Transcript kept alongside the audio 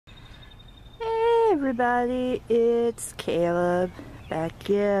everybody, it's Caleb back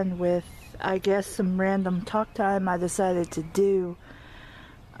in with, I guess, some random talk time I decided to do.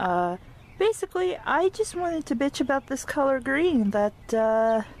 Basically, I just wanted to bitch about this color green that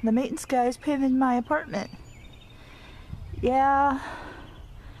the maintenance guys painted in my apartment. Yeah,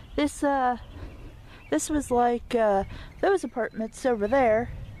 this was like those apartments over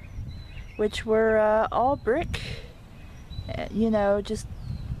there, which were all brick, you know, just,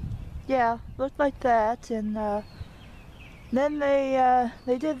 yeah, looked like that. And then they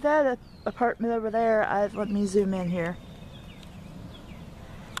did that apartment over there. Let me zoom in here.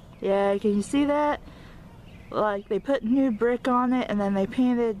 Yeah, can you see that? Like, they put new brick on it, and then they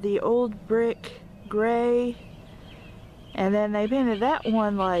painted the old brick gray, and then they painted that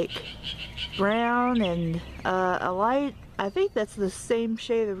one like brown and a light, I think that's the same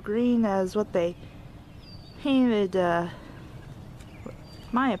shade of green as what they painted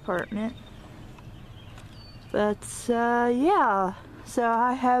my apartment. But yeah, so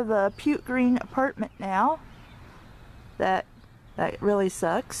I have a puke green apartment now. That really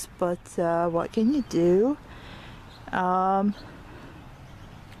sucks, but what can you do? I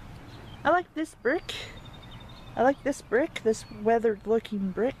like this brick. I like this brick, this weathered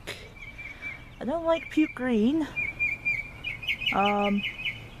looking brick. I don't like puke green. I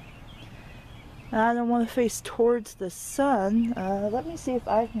don't want to face towards the sun. Let me see if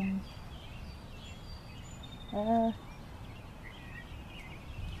I can.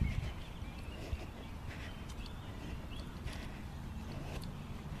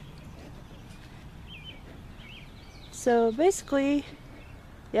 So basically,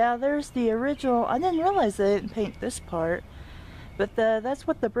 yeah, there's the original. I didn't realize they didn't paint this part, but that's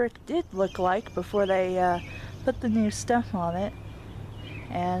what the brick did look like before they put the new stuff on it.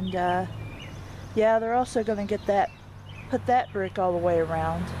 And yeah, they're also going to get put that brick all the way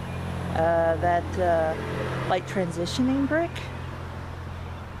around. That like transitioning brick.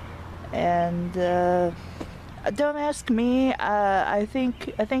 And don't ask me. I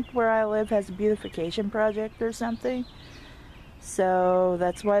think where I live has a beautification project or something. So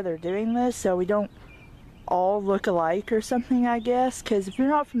that's why they're doing this, so we don't all look alike or something, I guess. Because if you're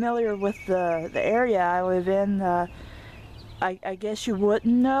not familiar with the area I live in, I guess you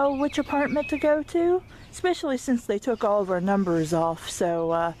wouldn't know which apartment to go to, especially since they took all of our numbers off.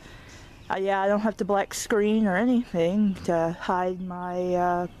 So yeah, I don't have to black screen or anything to hide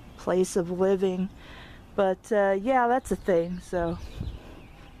my place of living. But yeah, that's a thing. So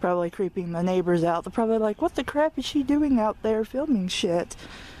probably creeping the neighbors out. They're probably like, what the crap is she doing out there filming shit?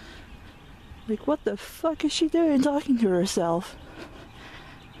 Like, what the fuck is she doing talking to herself?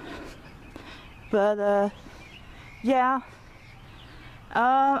 But yeah,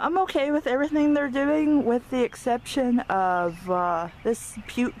 I'm okay with everything they're doing, with the exception of this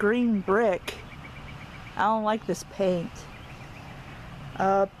puke green brick. I don't like this paint.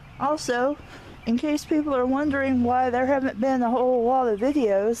 Also, in case people are wondering why there haven't been a whole lot of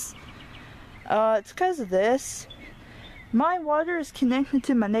videos, it's because of this. My water is connected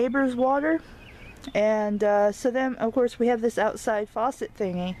to my neighbor's water, and so then, of course, we have this outside faucet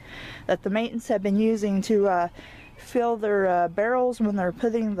thingy that the maintenance have been using to fill their barrels when they're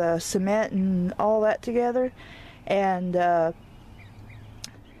putting the cement and all that together. And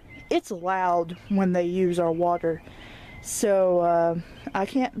it's loud when they use our water. So I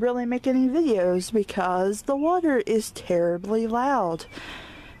can't really make any videos because the water is terribly loud.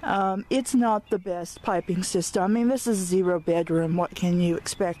 It's not the best piping system. I mean, this is a 0-bedroom. What can you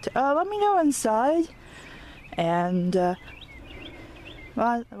expect? Let me go inside. And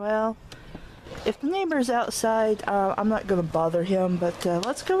well, if the neighbor's outside, I'm not gonna bother him. But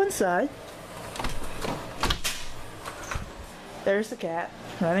let's go inside. There's the cat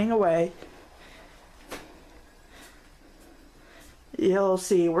running away. You'll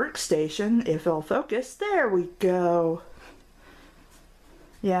see workstation if it'll focus. There we go.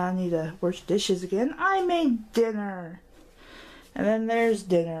 Yeah, I need to wash dishes again. I made dinner. And then there's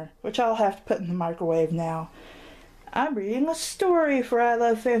dinner, which I'll have to put in the microwave now. I'm reading a story for I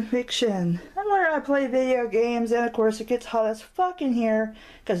Love Fanfiction. And where I play video games, and of course it gets hot as fuck in here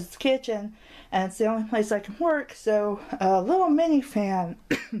because it's the kitchen and it's the only place I can work. So a little mini fan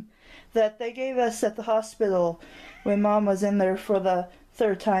that they gave us at the hospital when Mom was in there for the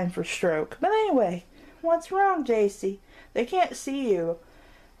 3rd time for stroke. But anyway, what's wrong, JC? They can't see you.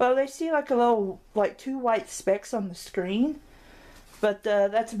 Well, they see like a little, like 2 white specks on the screen. But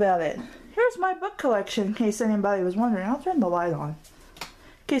that's about it. Here's my book collection, in case anybody was wondering. I'll turn the light on. In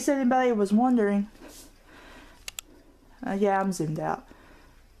case anybody was wondering. Yeah, I'm zoomed out.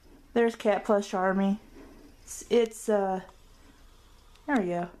 There's Cat Plush Army. It's there we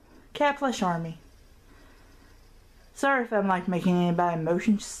go. Cat Plush Army. Sorry if I'm like making anybody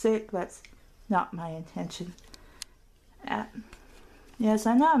motion sick. That's not my intention. Yes,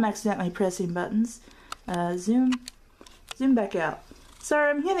 I know I'm accidentally pressing buttons. Zoom back out. Sorry,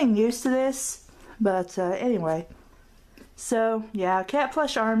 I'm getting used to this, but anyway. So yeah, Cat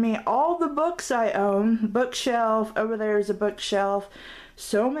Plush Army. All the books I own. Bookshelf. Over there is a bookshelf.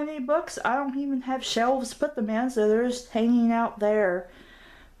 So many books, I don't even have shelves to put them in, so they're just hanging out there.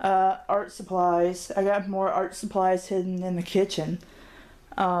 Art supplies. I got more art supplies hidden in the kitchen.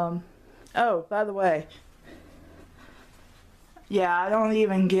 Oh, by the way. Yeah, I don't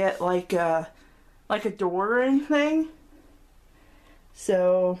even get like a door or anything.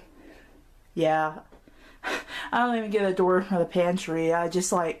 So, yeah. I don't even get a door for the pantry. I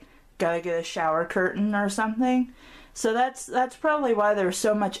just like gotta get a shower curtain or something. So that's probably why there's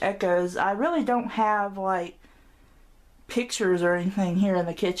so much echoes. I really don't have like pictures or anything here in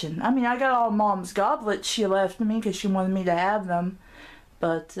the kitchen. I mean, I got all Mom's goblets she left me because she wanted me to have them,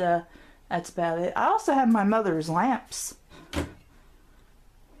 but that's about it. I also have my mother's lamps.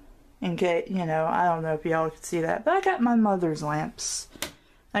 In case, you know, I don't know if y'all can see that, but I got my mother's lamps.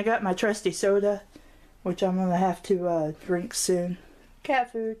 I got my trusty soda, which I'm gonna have to drink soon.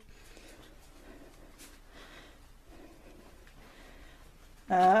 Cat food.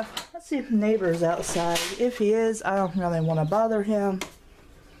 Let's see if the neighbor's outside. If he is, I don't really want to bother him.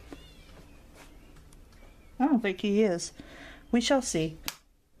 I don't think he is. We shall see.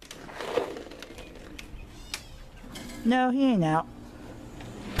 No, he ain't out.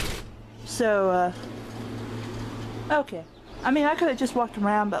 So, okay. I mean, I could have just walked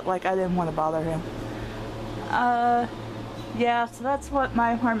around, but like I didn't want to bother him. Yeah, so that's what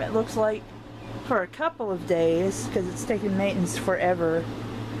my apartment looks like for a couple of days, because it's taking maintenance forever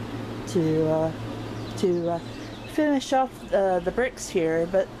to finish off the bricks here.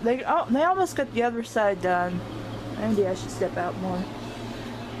 But they almost got the other side done. Maybe I should step out more.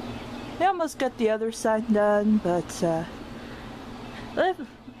 They almost got the other side done, but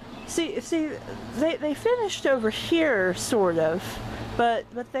see, they finished over here sort of, but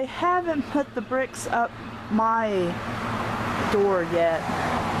they haven't put the bricks up my door yet.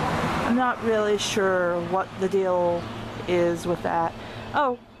 I'm not really sure what the deal is with that.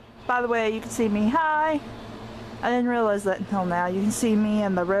 Oh, by the way, you can see me. Hi! I didn't realize that until now. You can see me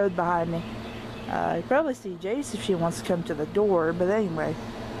and the road behind me. You probably see Jace if she wants to come to the door, but anyway.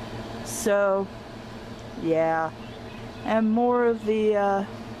 So, yeah. And more of the,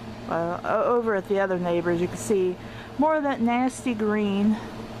 over at the other neighbors, you can see more of that nasty green.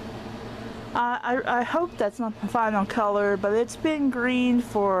 I hope that's not the final color, but it's been green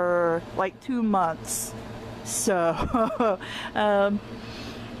for like 2 months. So,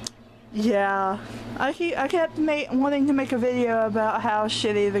 yeah. I kept wanting to make a video about how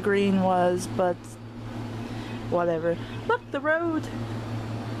shitty the green was, but whatever. Look, the road.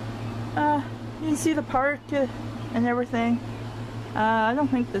 You can see the park and everything. I don't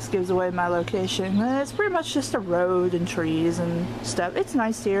think this gives away my location. It's pretty much just a road and trees and stuff. It's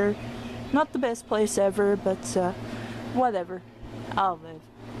nice here. Not the best place ever, but whatever. I'll live.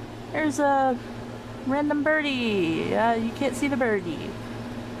 There's a random birdie. You can't see the birdie.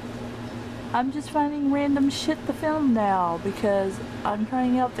 I'm just finding random shit to film now because I'm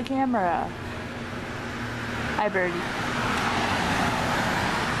trying out the camera. Hi, birdie.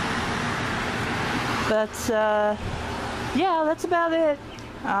 But yeah, that's about it.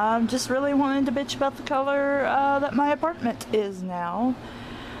 I'm just really wanting to bitch about the color that my apartment is now.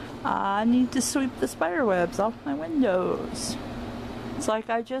 I need to sweep the spider webs off my windows. It's like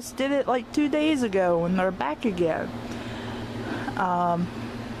I just did it like 2 days ago and they're back again.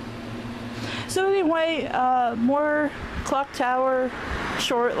 So anyway, more Clock Tower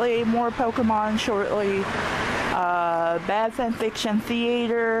shortly, more Pokemon shortly. Bad Fanfiction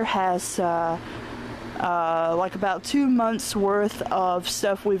Theater has like about 2 months worth of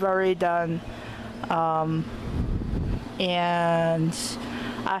stuff we've already done. And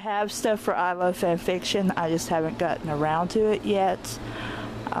I have stuff for I Love Fanfiction, I just haven't gotten around to it yet.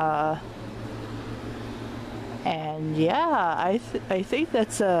 And yeah, I think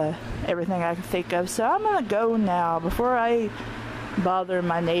that's everything I can think of. So I'm gonna go now before I bother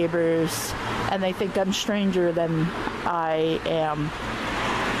my neighbors and they think I'm stranger than I am.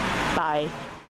 Bye.